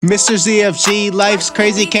Mr. ZFG, life's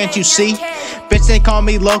crazy, can't you see? Bitch, they call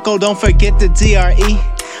me loco, don't forget the DRE.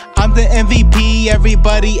 I'm the MVP,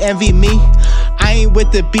 everybody envy me. I ain't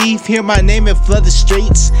with the beef, hear my name and flood the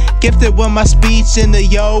streets. Gifted with my speech in the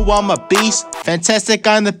yo, I'm a beast. Fantastic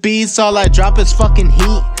on the beats, all I drop is fucking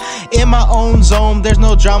heat. In my own zone, there's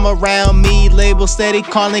no drama around me. Label steady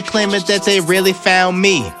calling, claiming that they really found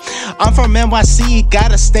me. I'm from NYC,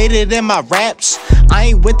 gotta state it in my raps. I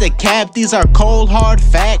ain't with the cap, these are cold hard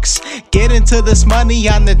facts. Get into this money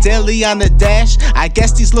on the daily, on the dash. I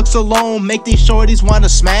guess these looks alone make these shorties wanna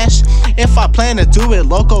smash. If I plan to do it,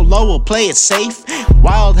 loco low will play it safe.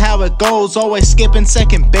 Wild how it goes, always skipping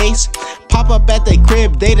second base. Pop up at they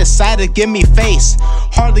crib, they decide to give me face.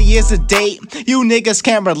 Hardly is a date, you niggas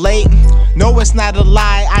can't relate. No, it's not a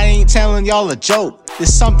lie, I ain't telling y'all a joke.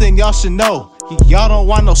 It's something y'all should know. Y'all don't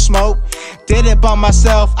want no smoke. Did it by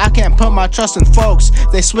myself, I can't put my trust in folks.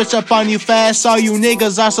 They switch up on you fast, all you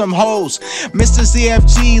niggas are some hoes. Mr.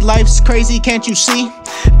 ZFG, life's crazy, can't you see?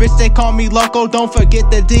 Bitch, they call me loco, don't forget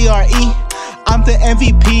the DRE. I'm the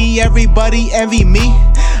MVP, everybody envy me.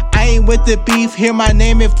 I ain't with the beef, hear my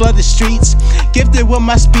name and flood the streets. Gifted with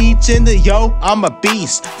my speech in the yo, I'm a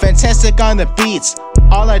beast. Fantastic on the beats,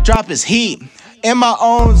 all I drop is heat. In my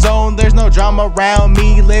own zone, there's no drama around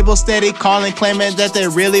me. Label steady calling, claiming that they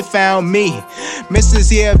really found me. Mr.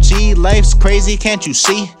 ZFG, life's crazy, can't you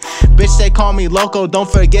see? Bitch, they call me loco, don't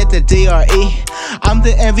forget the DRE. I'm the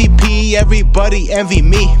MVP, everybody envy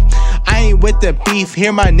me. I ain't with the beef,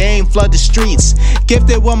 hear my name, flood the streets.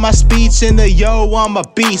 Gifted with my speech in the yo, I'm a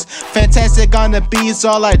beast. Fantastic on the beats,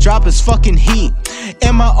 all I drop is fucking heat.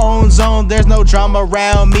 In my own zone, there's no drama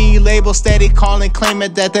around me. Label steady calling,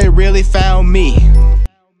 claiming that they really found me.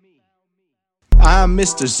 I'm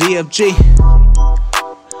Mr. ZFG,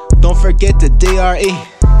 don't forget the DRE.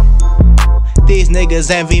 These niggas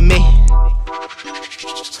envy me.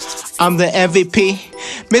 I'm the MVP,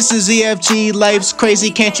 Mr. ZFG, life's crazy,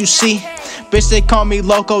 can't you see? Bitch, they call me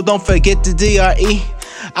loco, don't forget the DRE.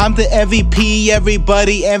 I'm the MVP,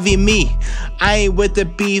 everybody envy me. I ain't with the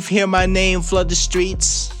beef, hear my name, flood the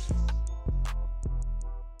streets.